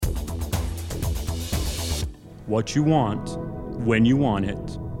what you want, when you want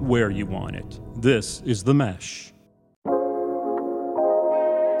it, where you want it. This is The Mesh.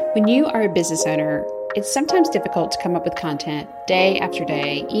 When you are a business owner, it's sometimes difficult to come up with content day after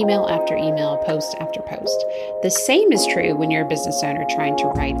day, email after email, post after post. The same is true when you're a business owner trying to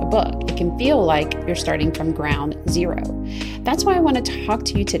write a book. It can feel like you're starting from ground zero. That's why I want to talk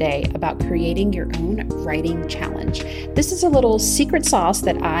to you today about creating your own writing challenge. This is a little secret sauce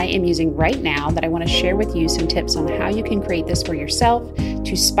that I am using right now that I want to share with you some tips on how you can create this for yourself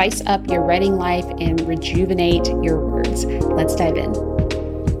to spice up your writing life and rejuvenate your words. Let's dive in.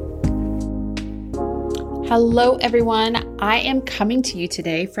 Hello, everyone. I am coming to you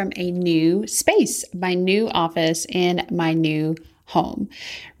today from a new space, my new office in my new home.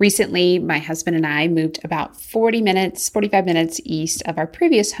 Recently, my husband and I moved about 45 minutes east of our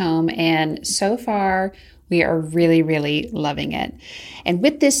previous home, and so far, we are really loving it. And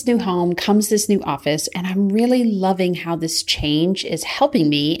with this new home comes this new office, and I'm really loving how this change is helping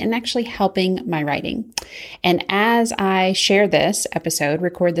me and actually helping my writing. And as I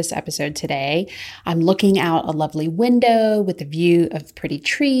record this episode today, I'm looking out a lovely window with a view of pretty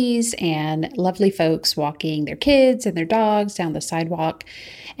trees and lovely folks walking their kids and their dogs down the sidewalk.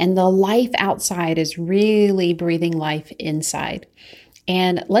 And the life outside is really breathing life inside.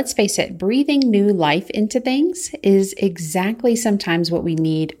 And let's face it, breathing new life into things is exactly sometimes what we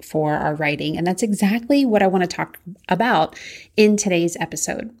need for our writing. And that's exactly what I want to talk about in today's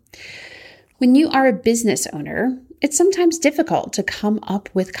episode. When you are a business owner, it's sometimes difficult to come up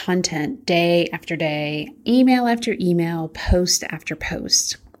with content day after day, email after email, post after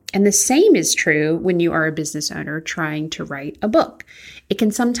post. And the same is true when you are a business owner trying to write a book. It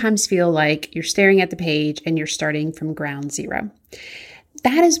can sometimes feel like you're staring at the page and you're starting from ground zero.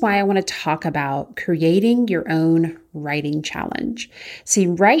 That is why I want to talk about creating your own writing challenge. See,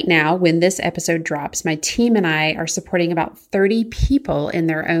 right now, when this episode drops, my team and I are supporting about 30 people in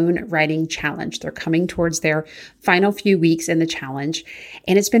their own writing challenge. They're coming towards their final few weeks in the challenge,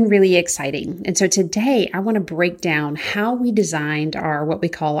 and it's been really exciting. And so today, I want to break down how we designed what we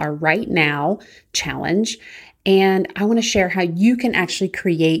call our Right Now challenge, and I want to share how you can actually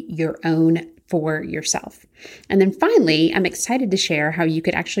create your own for yourself. And then finally, I'm excited to share how you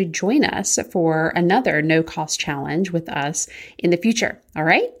could actually join us for another no-cost challenge with us in the future. All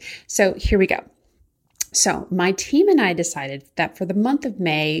right, so here we go. So my team and I decided that for the month of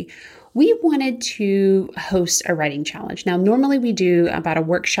May, we wanted to host a writing challenge. Now, normally we do about a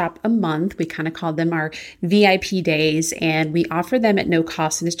workshop a month. We kind of call them our VIP days, and we offer them at no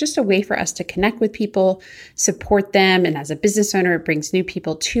cost. And it's just a way for us to connect with people, support them. And as a business owner, it brings new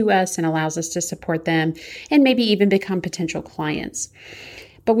people to us and allows us to support them and maybe even become potential clients.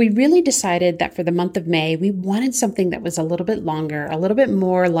 But we really decided that for the month of May, we wanted something that was a little bit longer, a little bit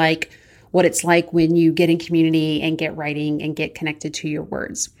more like what it's like when you get in community and get writing and get connected to your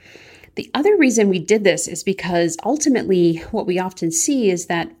words. The other reason we did this is because ultimately what we often see is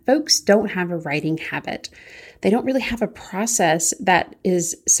that folks don't have a writing habit. They don't really have a process that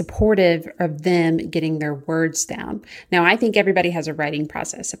is supportive of them getting their words down. Now, I think everybody has a writing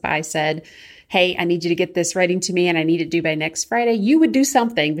process. If I said, hey, I need you to get this writing to me and I need it due by next Friday, you would do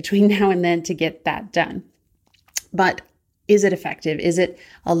something between now and then to get that done. But is it effective? Is it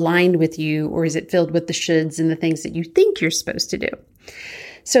aligned with you, or is it filled with the shoulds and the things that you think you're supposed to do?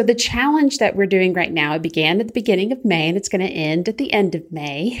 So the challenge that we're doing right now, it began at the beginning of May and it's going to end at the end of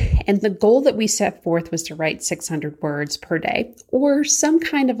May. And the goal that we set forth was to write 600 words per day or some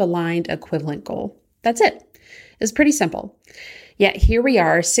kind of aligned equivalent goal. That's it. It's pretty simple. Yet here we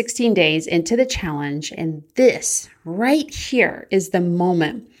are 16 days into the challenge, and this right here is the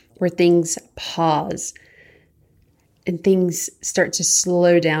moment where things pause and things start to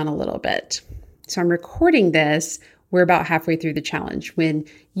slow down a little bit. So I'm recording this. We're about halfway through the challenge. When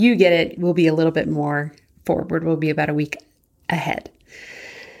you get it, we'll be a little bit more forward. We'll be about a week ahead.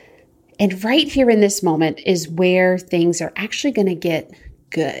 And right here in this moment is where things are actually going to get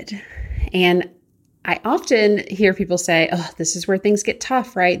good. And I often hear people say, oh, this is where things get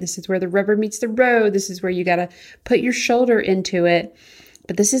tough, right? This is where the rubber meets the road. This is where you got to put your shoulder into it.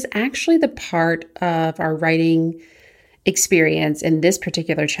 But this is actually the part of our writing experience in this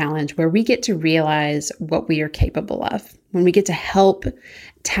particular challenge where we get to realize what we are capable of, when we get to help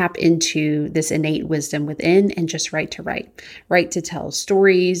tap into this innate wisdom within and just write to tell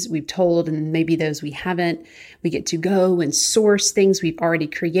stories we've told and maybe those we haven't. We get to go and source things we've already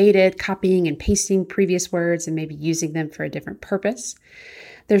created, copying and pasting previous words and maybe using them for a different purpose.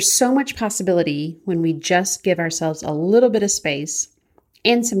 There's so much possibility when we just give ourselves a little bit of space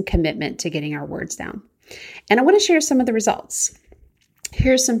and some commitment to getting our words down. And I want to share some of the results.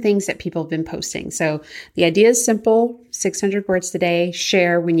 Here's some things that people have been posting. So the idea is simple, 600 words today,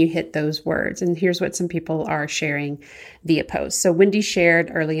 share when you hit those words. And here's what some people are sharing via post. So Wendy shared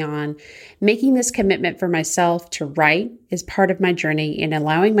early on, making this commitment for myself to write is part of my journey in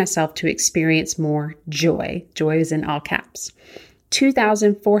allowing myself to experience more joy. Joy is in all caps.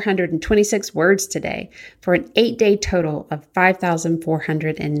 2,426 words today for an 8-day total of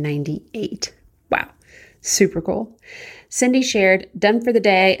 5,498. Wow, super cool. Cindy shared, done for the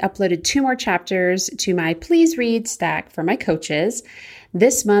day, uploaded 2 more chapters to my Please Read stack for my coaches.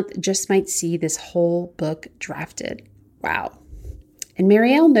 This month just might see this whole book drafted. Wow. And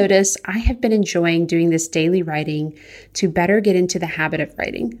Marielle noticed, I have been enjoying doing this daily writing to better get into the habit of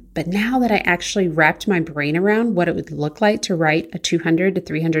writing. But now that I actually wrapped my brain around what it would look like to write a 200 to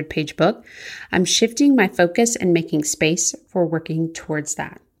 300 page book, I'm shifting my focus and making space for working towards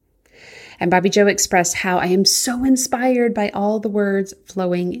that. And Bobby Joe expressed how I am so inspired by all the words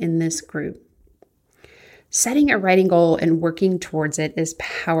flowing in this group. Setting a writing goal and working towards it is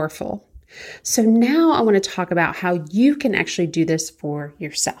powerful. So now I want to talk about how you can actually do this for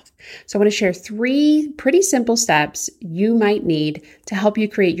yourself. So I want to share 3 pretty simple steps you might need to help you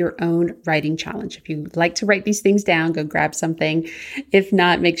create your own writing challenge. If you like to write these things down, go grab something. If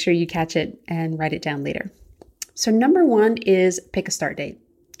not, make sure you catch it and write it down later. So number 1 is pick a start date.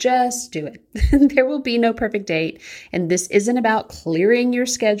 Just do it. There will be no perfect date. And this isn't about clearing your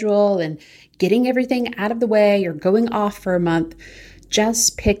schedule and getting everything out of the way or going off for a month.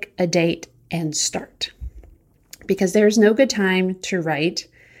 Just pick a date and start. Because there's no good time to write.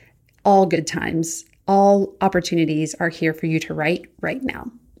 All good times, all opportunities are here for you to write right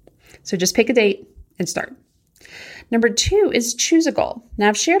now. So just pick a date and start. Number 2 is choose a goal. Now,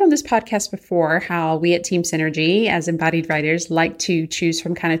 I've shared on this podcast before how we at Team Synergy as embodied writers like to choose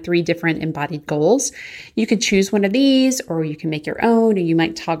from kind of 3 different embodied goals. You could choose one of these, or you can make your own, or you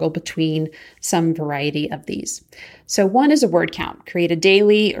might toggle between some variety of these. So 1 is a word count. Create a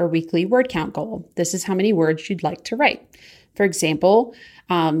daily or weekly word count goal. This is how many words you'd like to write. For example,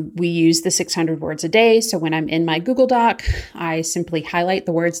 we use the 600 words a day. So when I'm in my Google Doc, I simply highlight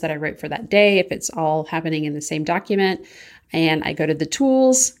the words that I wrote for that day if it's all happening in the same document. And I go to the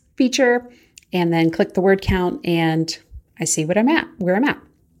tools feature and then click the word count and I see where I'm at.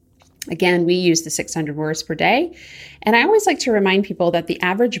 Again, we use the 600 words per day. And I always like to remind people that the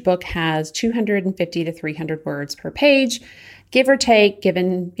average book has 250 to 300 words per page, give or take,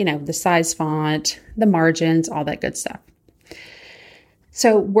 given, the size font, the margins, all that good stuff.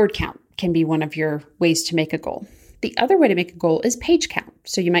 So word count can be one of your ways to make a goal. The other way to make a goal is page count.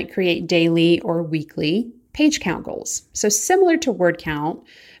 So you might create daily or weekly page count goals. So similar to word count,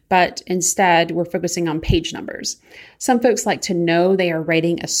 but instead we're focusing on page numbers. Some folks like to know they are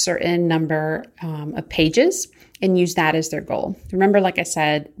writing a certain number of pages and use that as their goal. Remember, like I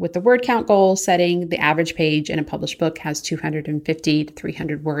said, with the word count goal setting, the average page in a published book has 250 to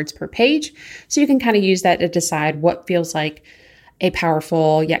 300 words per page. So you can kind of use that to decide what feels like a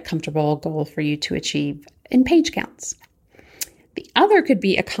powerful yet comfortable goal for you to achieve in page counts. The other could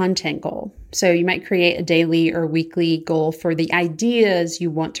be a content goal. So you might create a daily or weekly goal for the ideas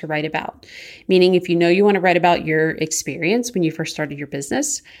you want to write about. Meaning if you know you want to write about your experience when you first started your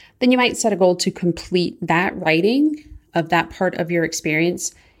business, then you might set a goal to complete that writing of that part of your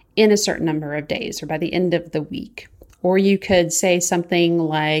experience in a certain number of days or by the end of the week. Or you could say something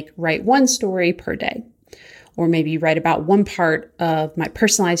like write 1 story per day. Or maybe write about 1 part of my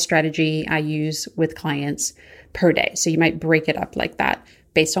personalized strategy I use with clients per day. So you might break it up like that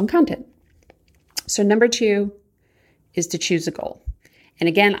based on content. So number 2 is to choose a goal. And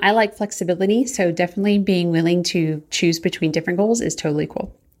again, I like flexibility. So definitely being willing to choose between different goals is totally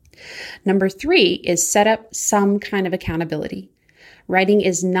cool. Number 3 is set up some kind of accountability. Writing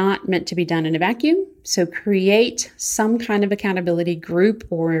is not meant to be done in a vacuum, so create some kind of accountability group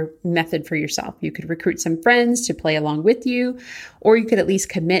or method for yourself. You could recruit some friends to play along with you, or you could at least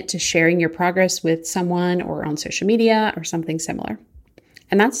commit to sharing your progress with someone or on social media or something similar.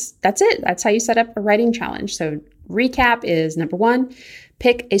 And that's it. That's how you set up a writing challenge. So recap is number 1,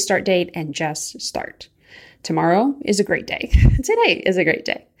 pick a start date and just start. Tomorrow is a great day. Today is a great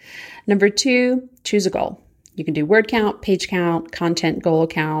day. Number 2, choose a goal. You can do word count, page count, content goal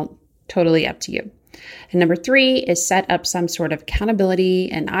count, totally up to you. And number 3 is set up some sort of accountability.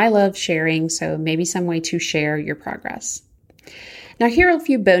 And I love sharing, so maybe some way to share your progress. Now, here are a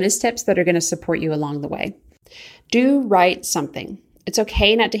few bonus tips that are going to support you along the way. Do write something. It's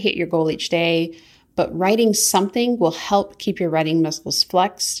okay not to hit your goal each day, but writing something will help keep your writing muscles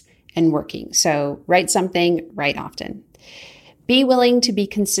flexed and working. So write something, write often. Be willing to be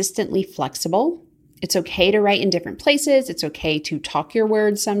consistently flexible. It's okay to write in different places. It's okay to talk your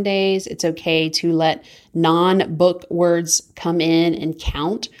words some days. It's okay to let non-book words come in and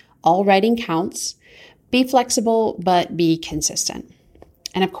count. All writing counts. Be flexible, but be consistent.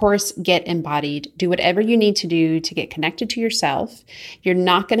 And of course, get embodied. Do whatever you need to do to get connected to yourself. You're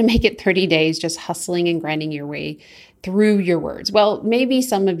not going to make it 30 days just hustling and grinding your way through your words. Well, maybe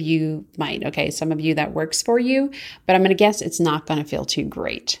some of you might, okay? Some of you that works for you, but I'm going to guess it's not going to feel too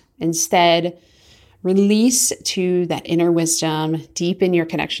great. Instead, release to that inner wisdom, deepen your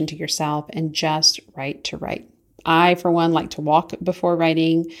connection to yourself, and just write to write. I, for one, like to walk before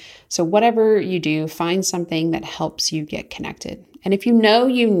writing. So whatever you do, find something that helps you get connected. And if you know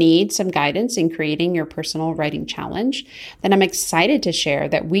you need some guidance in creating your personal writing challenge, then I'm excited to share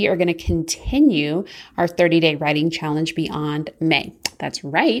that we are going to continue our 30-day writing challenge beyond May. That's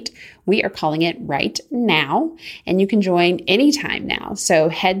right. We are calling it Write Now, and you can join anytime now. So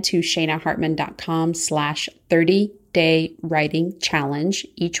head to shanahartman.com/30-day writing challenge.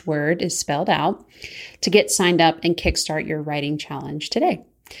 Each word is spelled out to get signed up and kickstart your writing challenge today.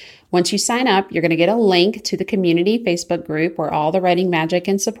 Once you sign up, you're going to get a link to the community Facebook group where all the writing magic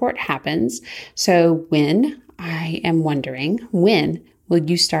and support happens. So when will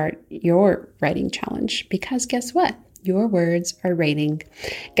you start your writing challenge? Because guess what? Your words are rating.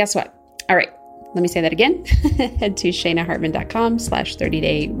 Guess what? All right. Let me say that again. Head to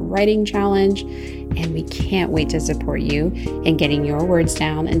shanahartman.com/30-day writing challenge. And we can't wait to support you in getting your words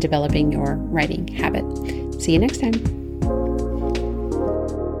down and developing your writing habit. See you next time.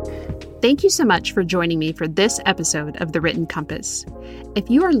 Thank you so much for joining me for this episode of The Written Compass. If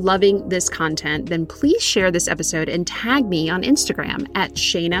you are loving this content, then please share this episode and tag me on Instagram at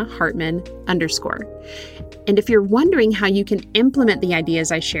 @ShanaHartman_. And if you're wondering how you can implement the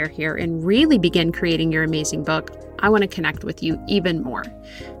ideas I share here and really begin creating your amazing book, I want to connect with you even more.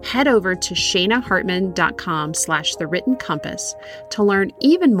 Head over to shanahartman.com/thewrittencompass to learn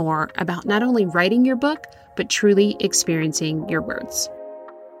even more about not only writing your book, but truly experiencing your words.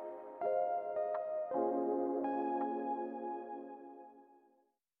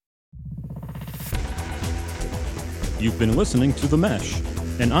 You've been listening to The Mesh,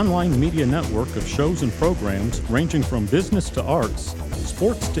 an online media network of shows and programs ranging from business to arts,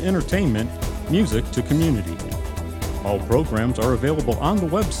 sports to entertainment, music to community. All programs are available on the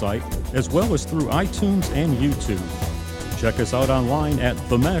website as well as through iTunes and YouTube. Check us out online at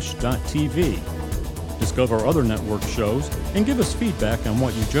themesh.tv. Discover other network shows and give us feedback on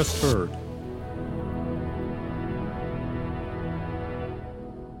what you just heard.